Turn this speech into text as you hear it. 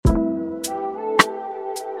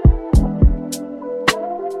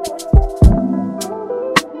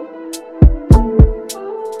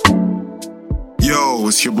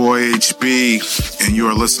It's your boy HB, and you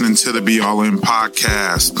are listening to the Ballin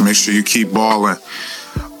podcast. Make sure you keep balling.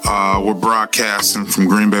 We're broadcasting from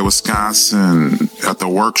Green Bay, Wisconsin at the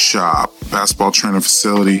workshop, basketball training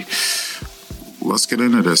facility. Let's get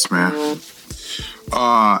into this, man.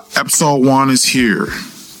 Episode 1 is here.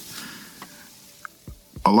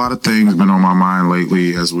 A lot of things have been on my mind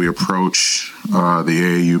lately as we approach the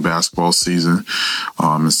AAU basketball season.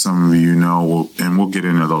 As some of you know, we'll get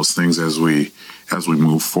into those things as we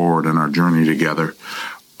move forward in our journey together.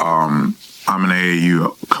 I'm an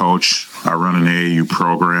AAU coach. I run an AAU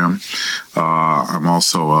program. I'm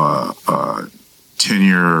also a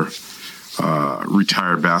 10-year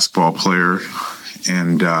retired basketball player,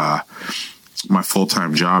 and my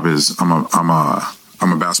full-time job is I'm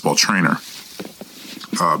a basketball trainer.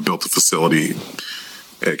 Built a facility,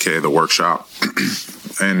 aka the workshop,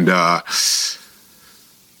 and I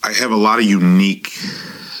have a lot of unique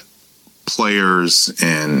players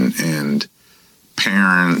and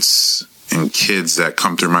parents and kids that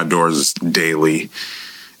come through my doors daily.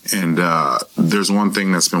 And there's one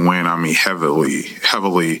thing that's been weighing on me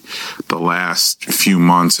heavily the last few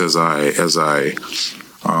months as I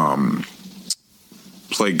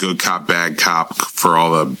play good cop, bad cop for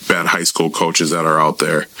all the bad high school coaches that are out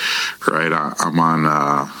there, right? I'm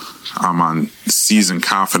on season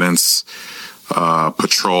confidence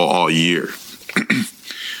patrol all year.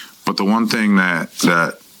 But the one thing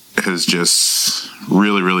that has just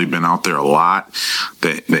really been out there a lot,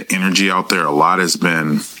 the energy out there a lot, has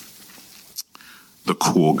been the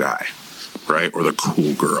cool guy, right? Or the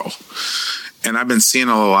cool girl. And I've been seeing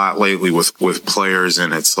it a lot lately with players,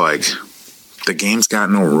 and it's like, the game's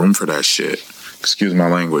got no room for that shit. Excuse my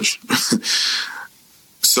language.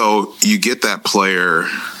 So you get that player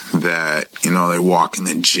that, they walk in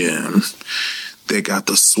the gym, they got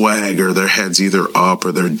the swag, or their head's either up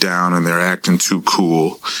or they're down and they're acting too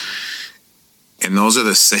cool. And those are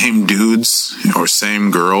the same dudes or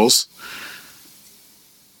same girls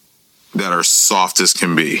that are soft as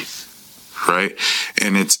can be, right?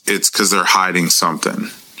 And it's because they're hiding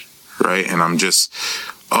something, right? And I'm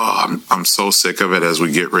so sick of it as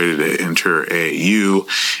we get ready to enter AAU.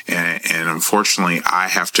 And unfortunately,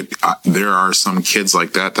 there are some kids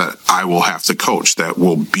like that I will have to coach that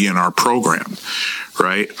will be in our program,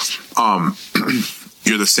 right?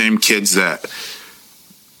 You're the same kids that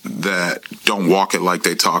don't walk it like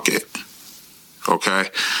they talk it, okay?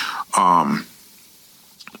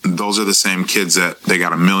 Those are the same kids that they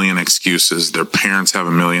got a million excuses. Their parents have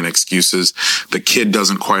a million excuses. The kid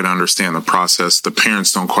doesn't quite understand the process. The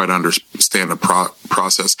parents don't quite understand the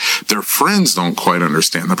process. Their friends don't quite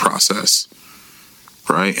understand the process,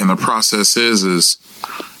 right? And the process is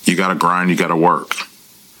you got to grind, you got to work,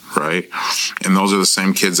 right? And those are the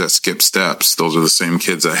same kids that skip steps. Those are the same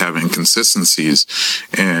kids that have inconsistencies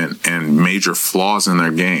and major flaws in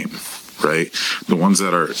their game. Right, the ones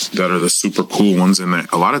that are the super cool ones, and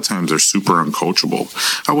a lot of times they're super uncoachable.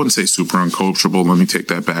 I wouldn't say super uncoachable. Let me take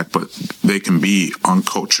that back. But they can be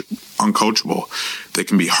uncoachable. They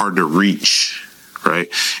can be hard to reach. Right,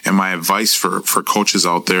 and my advice for coaches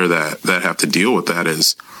out there that have to deal with that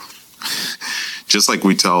is, just like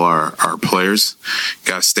we tell our players,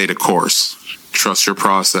 got to stay the course. Trust your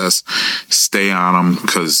process. Stay on them,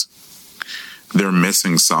 because they're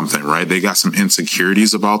missing something, right? They got some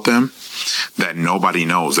insecurities about them that nobody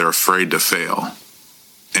knows. They're afraid to fail.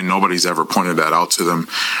 And nobody's ever pointed that out to them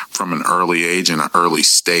from an early age and an early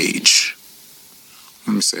stage.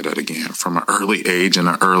 Let me say that again. From an early age and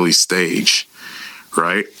an early stage,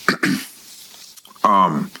 right?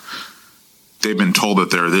 They've been told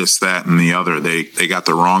that they're this, that, and the other. They got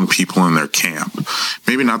the wrong people in their camp.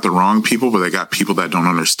 Maybe not the wrong people, but they got people that don't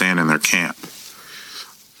understand in their camp.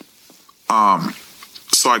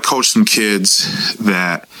 So I coach some kids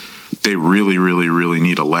that they really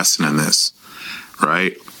need a lesson in this,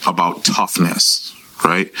 right? About toughness,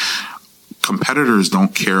 right? Competitors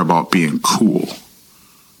don't care about being cool.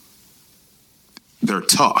 They're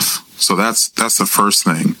tough. So that's the first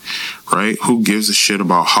thing, right? Who gives a shit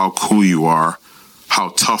about how cool you are? How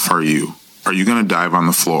tough are you? Are you going to dive on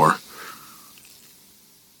the floor?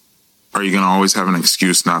 Are you going to always have an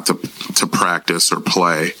excuse not to practice or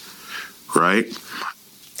play? Right?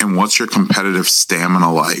 And what's your competitive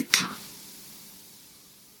stamina like?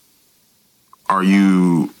 Are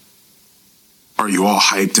you all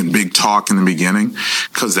hyped and big talk in the beginning?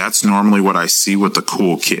 Because that's normally what I see with the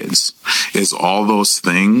cool kids, is all those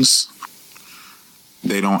things,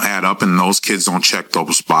 they don't add up, and those kids don't check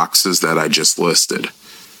those boxes that I just listed.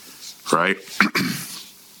 Right?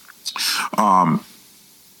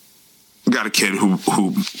 Got a kid who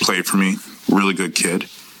played for me, really good kid,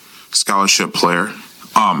 scholarship player,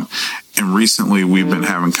 And recently we've been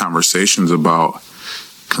having conversations about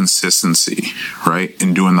consistency, right?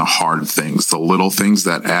 And doing the hard things, the little things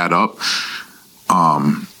that add up,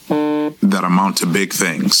 that amount to big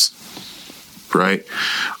things, right?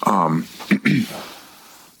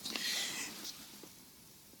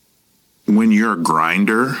 When you're a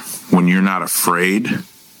grinder, when you're not afraid,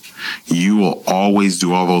 you will always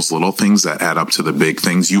do all those little things that add up to the big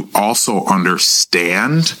things. You also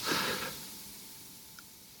understand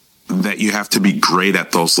that you have to be great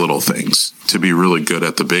at those little things to be really good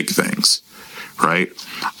at the big things, right?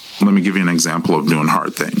 Let me give you an example of doing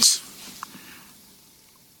hard things.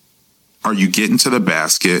 Are you getting to the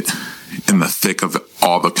basket in the thick of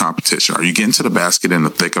all the competition? Are you getting to the basket in the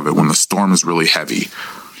thick of it when the storm is really heavy?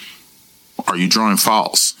 Are you drawing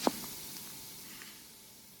fouls?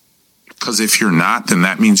 Because if you're not, then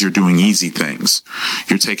that means you're doing easy things.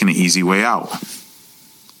 You're taking an easy way out.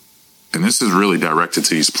 And this is really directed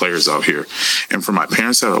to these players out here. And for my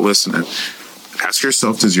parents that are listening, ask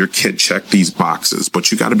yourself, does your kid check these boxes?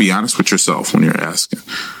 But you got to be honest with yourself when you're asking,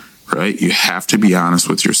 right? You have to be honest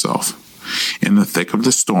with yourself. In the thick of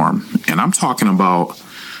the storm, and I'm talking about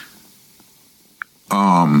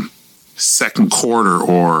second quarter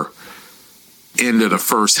or end of the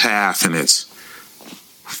first half, and it's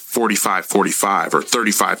 45-45 or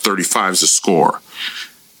 35-35 is the score.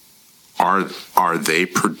 Are they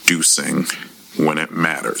producing when it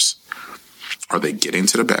matters? Are they getting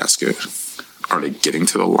to the basket? Are they getting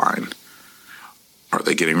to the line? Are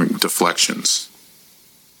they getting deflections?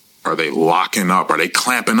 Are they locking up? Are they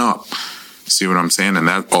clamping up? See what I'm saying? And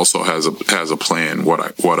that also has a play in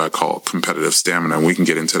what I call competitive stamina, and we can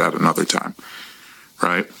get into that another time,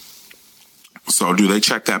 right? So do they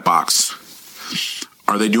check that box?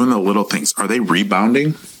 Are they doing the little things? Are they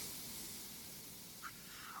rebounding?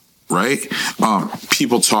 Right?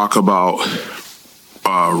 People talk about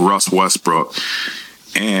Russ Westbrook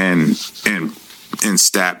and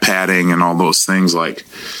stat padding and all those things like,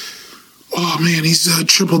 oh man, he's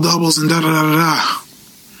triple doubles and da da da da.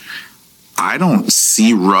 I don't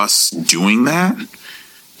see Russ doing that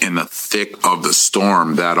in the thick of the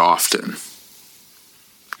storm that often.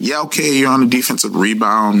 Yeah, okay, you're on a defensive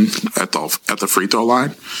rebound at the free throw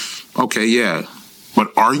line. Okay, yeah.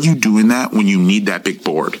 But are you doing that when you need that big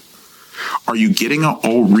board? Are you getting an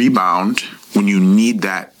old rebound when you need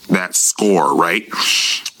that score, right?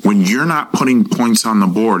 When you're not putting points on the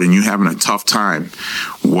board and you're having a tough time,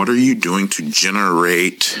 what are you doing to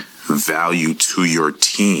generate value to your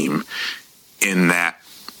team in that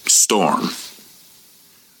storm?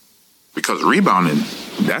 Because rebounding,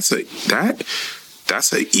 that's an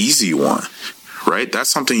easy one, right? That's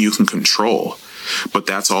something you can control, but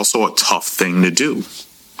that's also a tough thing to do,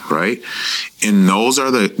 right? And those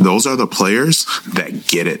are the players that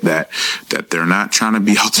get it, that they're not trying to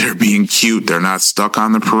be out there being cute. They're not stuck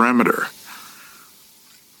on the perimeter,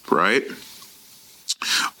 right?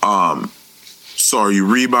 So are you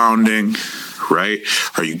rebounding, right?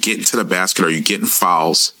 Are you getting to the basket? Are you getting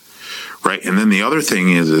fouls, right? And then the other thing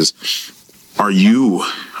is are you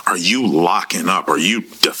locking up? Are you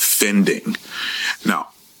defending? Now,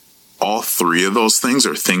 all three of those things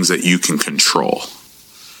are things that you can control,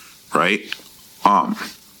 right?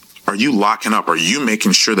 Are you locking up? Are you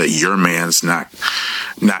making sure that your man's not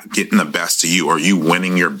getting the best of you? Are you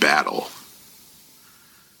winning your battle?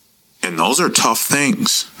 And those are tough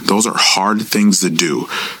things. Those are hard things to do.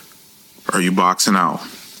 Are you boxing out?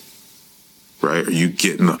 Right? Are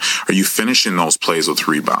you finishing those plays with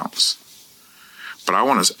rebounds? But I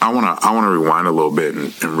want to rewind a little bit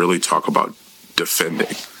and really talk about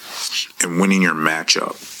defending and winning your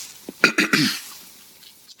matchup.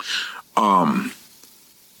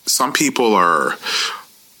 Some people are,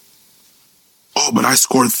 but I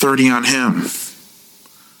scored 30 on him.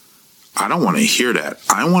 I don't want to hear that.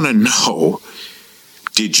 I want to know,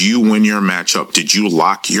 did you win your matchup? Did you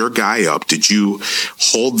lock your guy up? Did you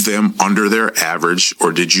hold them under their average,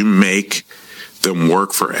 or did you make them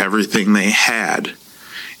work for everything they had?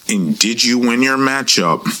 And did you win your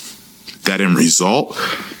matchup that in result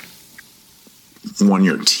won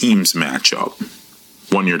your team's matchup,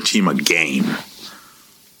 won your team a game?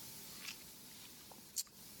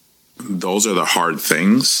 Those are the hard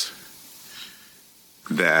things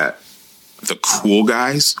that the cool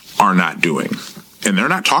guys are not doing. And they're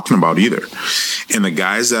not talking about either. And the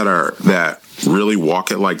guys that really walk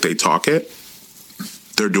it like they talk it,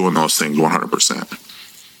 they're doing those things 100%.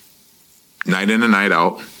 Night in and night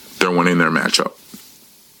out, they're winning their matchup.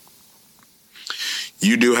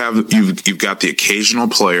 You've got the occasional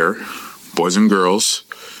player, boys and girls,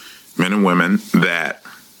 men and women, that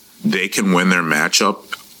they can win their matchup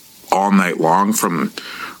all night long from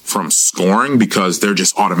scoring because they're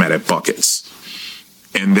just automatic buckets.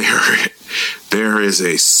 And there is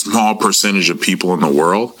a small percentage of people in the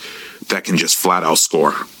world that can just flat out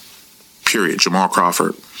score. Period. Jamal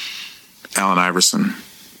Crawford, Allen Iverson.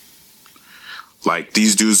 Like,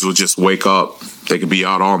 these dudes will just wake up. They could be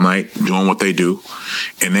out all night doing what they do,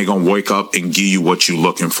 and they're going to wake up and give you what you're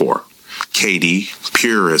looking for. KD,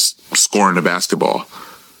 purist, scoring the basketball.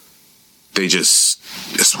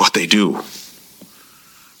 It's what they do.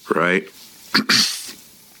 Right?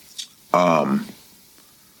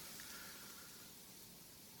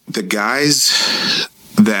 The guys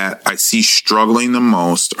that I see struggling the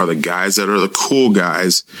most are the guys that are the cool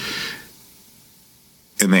guys,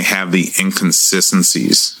 and they have the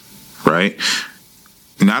inconsistencies, right?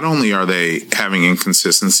 Not only are they having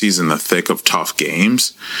inconsistencies in the thick of tough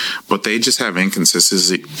games, but they just have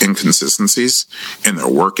inconsistencies in their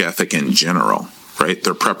work ethic in general, right?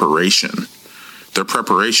 Their preparation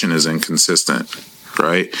is inconsistent,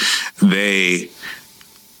 right? They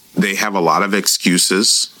have a lot of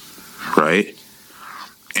excuses, right?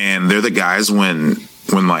 And they're the guys when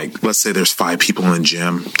like, let's say there's 5 people in the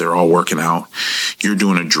gym, they're all working out, you're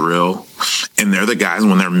doing a drill, and they're the guys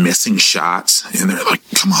when they're missing shots, and they're like,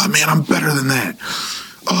 come on, man, I'm better than that.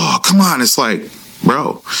 Oh, come on. It's like,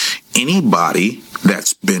 bro, anybody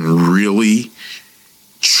that's been really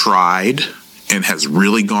tried and has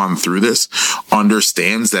really gone through this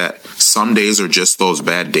understands that some days are just those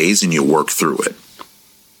bad days and you work through it.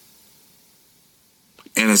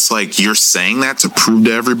 And it's like, you're saying that to prove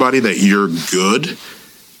to everybody that you're good.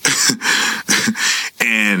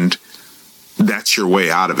 And that's your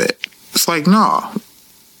way out of it. It's like, no.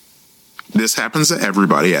 This happens to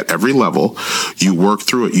everybody at every level. You work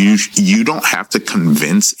through it. You don't have to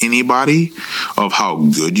convince anybody of how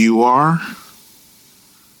good you are.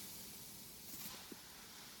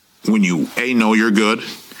 When you, A, know you're good,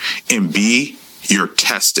 and B, you're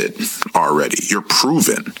tested already. You're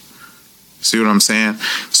proven. See what I'm saying?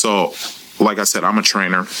 So, like I said, I'm a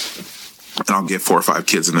trainer, and I'll get 4 or 5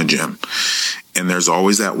 kids in the gym. And there's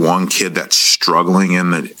always that one kid that's struggling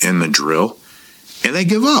in the drill, and they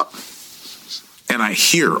give up. And I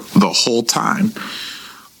hear the whole time,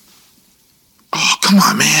 oh, come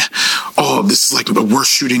on, man. Oh, this is like the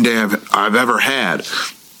worst shooting day I've ever had.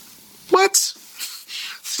 What?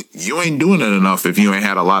 You ain't doing it enough if you ain't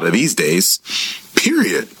had a lot of these days.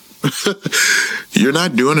 Period. You're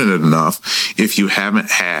not doing it enough if you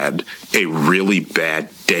haven't had a really bad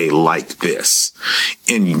day like this.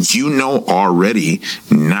 And you know already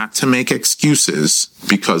not to make excuses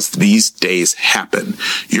because these days happen.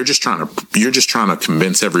 You're just trying to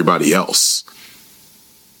convince everybody else.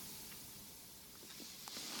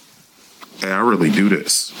 Hey, I really do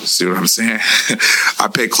this. See what I'm saying? I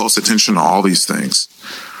pay close attention to all these things.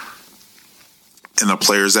 And the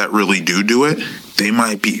players that really do it, they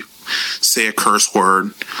might say a curse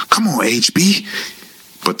word. Come on, HB.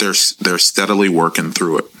 But they're steadily working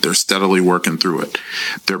through it. They're steadily working through it.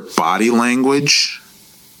 Their body language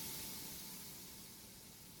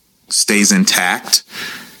stays intact.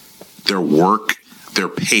 Their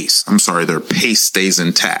pace stays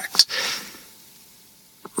intact.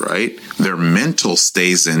 Right? Their mental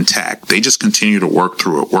stays intact. They just continue to work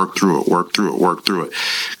through it.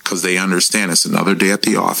 Because they understand it's another day at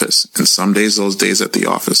the office. And some days, those days at the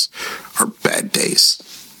office are bad days.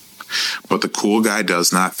 But the cool guy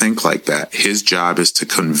does not think like that. His job is to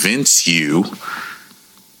convince you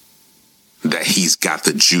that he's got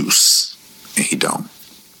the juice. And he don't.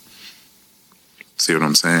 See what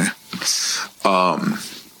I'm saying?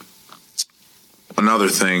 Another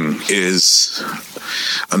thing is,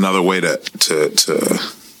 another way to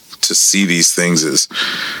see these things is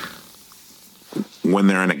when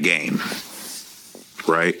they're in a game,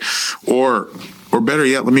 right? Or better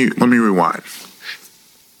yet, let me rewind.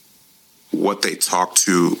 What they talk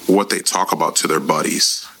about to their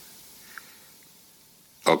buddies.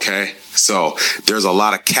 Okay? So there's a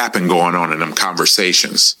lot of capping going on in them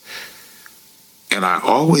conversations. And I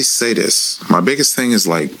always say this. My biggest thing is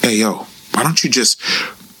like, hey, yo, why don't you just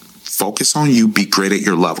focus on you, be great at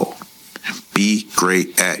your level. Be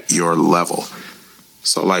great at your level.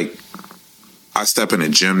 So, like, I step in a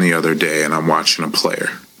gym the other day and I'm watching a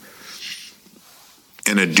player.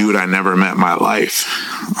 And a dude I never met in my life.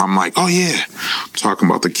 I'm like, oh, yeah. I'm talking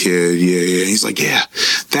about the kid. Yeah. He's like, yeah,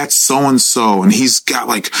 that's so-and-so. And he's got,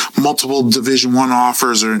 like, multiple Division I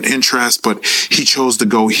offers or an interest, but he chose to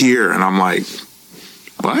go here. And I'm like,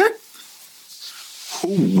 what?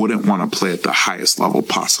 Who wouldn't want to play at the highest level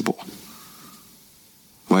possible?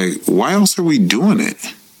 Like, why else are we doing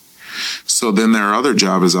it? So then their other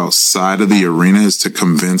job is outside of the arena is to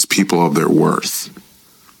convince people of their worth.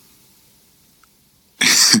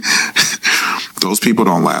 Those people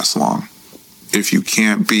don't last long. If you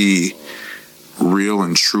can't be real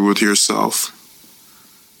and true with yourself,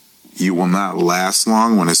 you will not last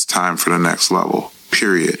long when it's time for the next level,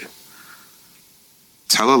 period.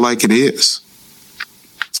 Tell it like it is.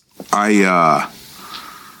 I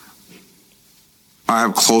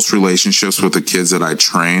have close relationships with the kids that I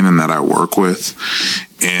train and that I work with.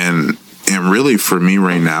 And really for me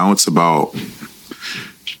right now, it's about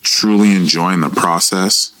truly enjoying the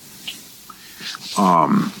process.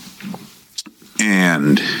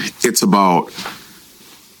 And it's about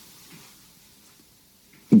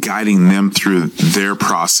guiding them through their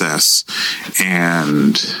process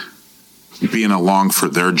and being along for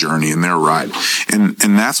their journey and their ride. And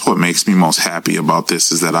that's what makes me most happy about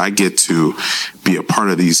this, is that I get to be a part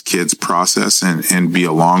of these kids' process and be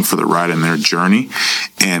along for the ride in their journey.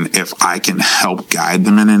 And if I can help guide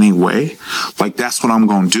them in any way, like, that's what I'm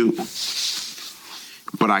going to do.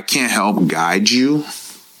 But I can't help guide you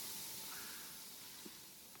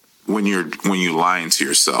when you lying to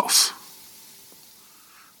yourself.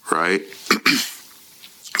 Right?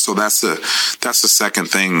 So that's the second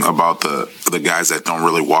thing about the guys that don't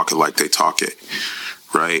really walk it like they talk it.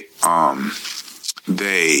 Right?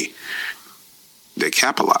 They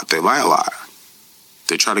cap a lot. They lie a lot.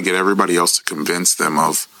 They try to get everybody else to convince them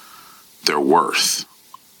of their worth,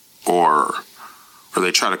 or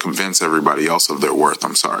they try to convince everybody else of their worth.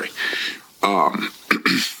 I'm sorry.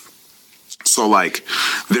 So, like,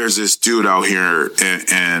 there's this dude out here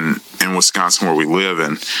in Wisconsin where we live,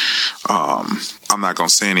 and I'm not going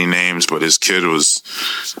to say any names, but his kid was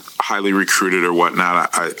highly recruited or whatnot,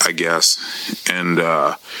 I guess. And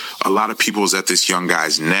a lot of people was at this young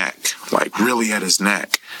guy's neck, like really at his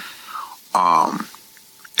neck.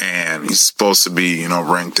 And he's supposed to be,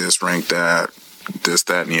 rank this, rank that, this,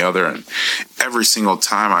 that, and the other. And every single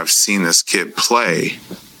time I've seen this kid play,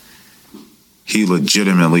 he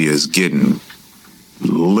legitimately is getting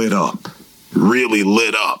lit up, really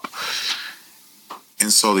lit up.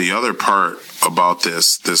 And so the other part about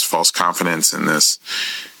this false confidence and this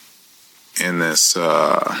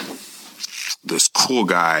cool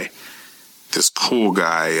guy,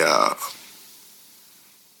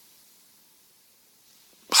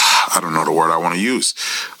 I don't know the word I want to use,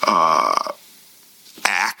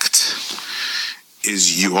 act,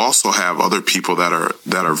 is you also have other people that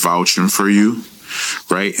are vouching for you,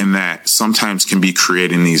 right? And that sometimes can be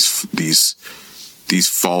creating these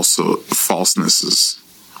falsenesses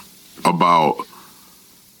about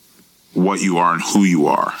what you are and who you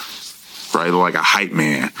are, right? Like a hype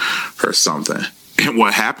man or something. And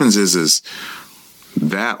what happens is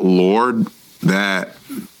that Lord, that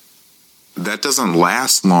doesn't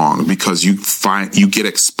last long, because you get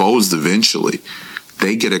exposed eventually.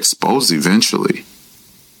 They get exposed eventually.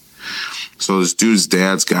 So this dude's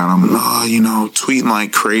dad's got him, tweeting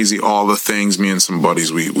like crazy, all the things. Me and some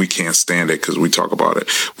buddies, we can't stand it because we talk about it.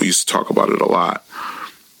 We used to talk about it a lot.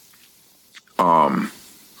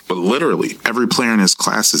 But literally, every player in his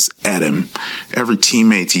class is at him. Every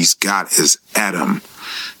teammate he's got is at him,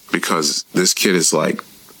 because this kid is like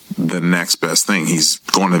the next best thing. He's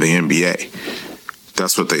going to the NBA.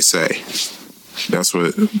 That's what they say. That's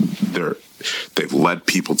what they've led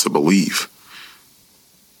people to believe.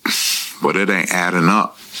 But it ain't adding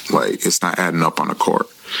up. Like, it's not adding up on the court.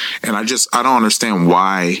 And I don't understand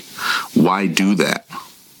why do that.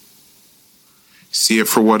 See it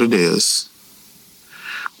for what it is.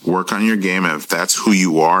 Work on your game. And if that's who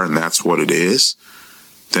you are and that's what it is,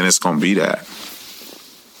 then it's going to be that.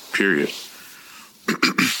 Period.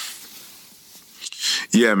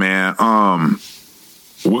 Yeah, man.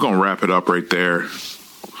 We're going to wrap it up right there.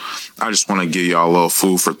 I just want to give y'all a little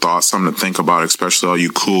food for thought, something to think about, especially all you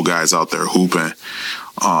cool guys out there hooping,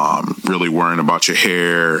 really worrying about your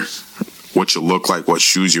hair, what you look like, what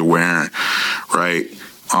shoes you're wearing, right?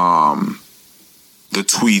 The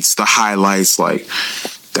tweets, the highlights, like,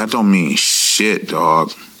 that don't mean shit,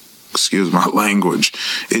 dog. Excuse my language.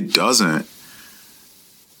 It doesn't.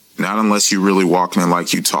 Not unless you really walking it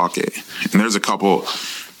like you talk it. And there's a couple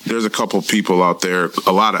people out there,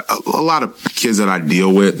 a lot of kids that I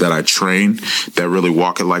deal with, that I train, that really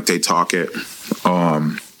walk it like they talk it.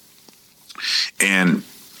 And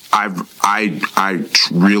I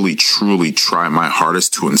really, truly try my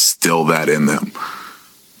hardest to instill that in them.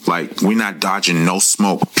 Like, we're not dodging no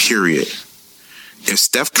smoke, period. If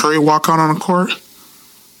Steph Curry walk out on the court,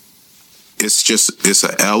 it's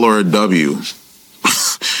a L or a W.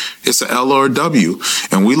 It's a L or a W.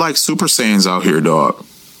 And we like Super Saiyans out here, dog.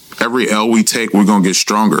 Every L we take, we're going to get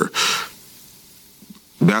stronger.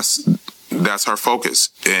 That's our focus.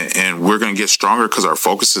 And we're going to get stronger because our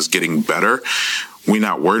focus is getting better. We're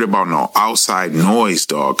not worried about no outside noise,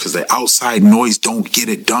 dog, because the outside noise don't get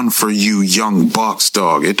it done for you, young bucks,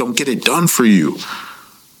 dog. It don't get it done for you.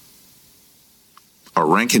 A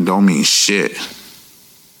ranking don't mean shit.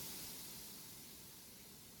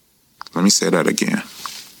 Let me say that again.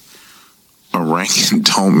 A ranking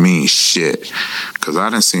don't mean shit. Because I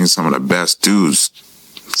done seen some of the best dudes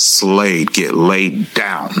get laid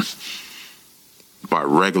down by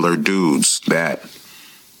regular dudes that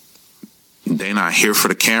they not here for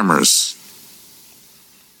the cameras.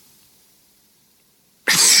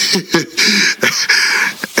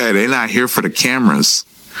 Hey, they not here for the cameras.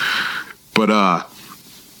 But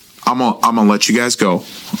I'm gonna let you guys go.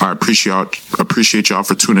 I appreciate y'all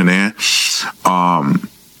for tuning in.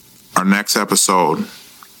 Our next episode,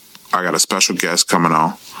 I got a special guest coming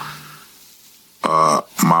on.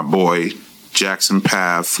 My boy Jackson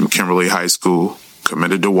Pav from Kimberly High School,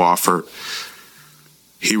 committed to Wofford.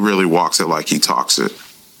 He really walks it like he talks it.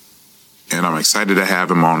 And I'm excited to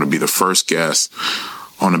have him on to be the first guest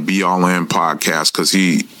on the Be All In podcast, because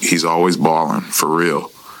he's always balling, for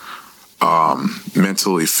real.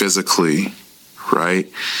 Mentally, physically, right?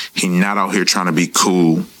 He not out here trying to be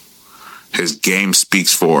cool. His game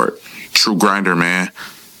speaks for it. True grinder, man.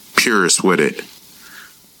 Purist with it.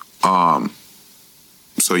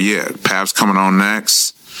 So yeah, Pav's coming on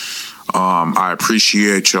next. I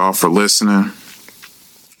appreciate y'all for listening.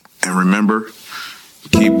 And remember,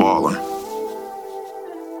 keep balling.